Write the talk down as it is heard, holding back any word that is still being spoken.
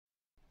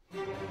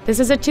This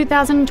is a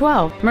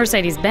 2012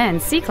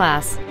 Mercedes-Benz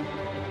C-Class.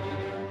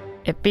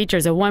 It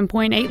features a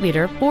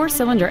 1.8-liter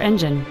four-cylinder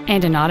engine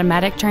and an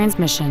automatic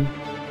transmission.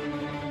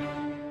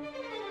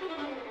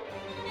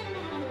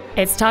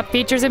 Its top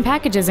features and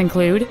packages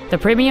include the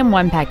Premium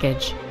One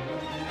package,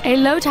 a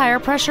low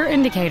tire pressure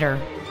indicator,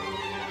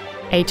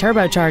 a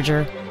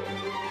turbocharger,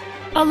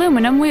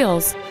 aluminum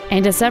wheels,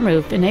 and a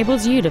sunroof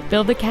enables you to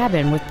fill the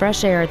cabin with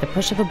fresh air at the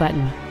push of a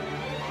button.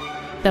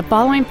 The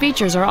following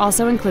features are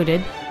also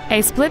included: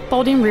 a split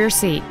folding rear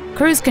seat,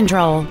 cruise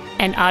control,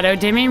 an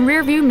auto-dimming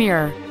rear-view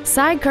mirror,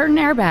 side curtain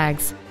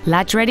airbags,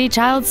 latch-ready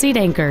child seat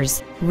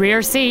anchors,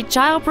 rear seat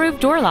child-proof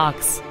door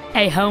locks,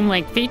 a home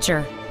link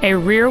feature, a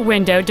rear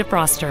window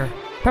defroster,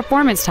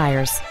 performance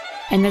tires,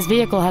 and this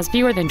vehicle has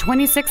fewer than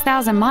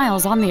 26,000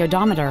 miles on the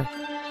odometer.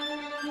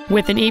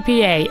 With an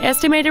EPA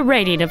estimated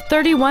rating of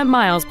 31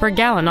 miles per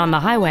gallon on the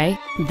highway,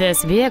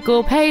 this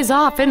vehicle pays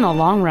off in the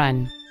long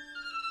run.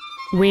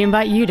 We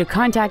invite you to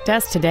contact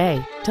us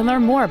today to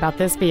learn more about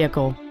this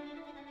vehicle.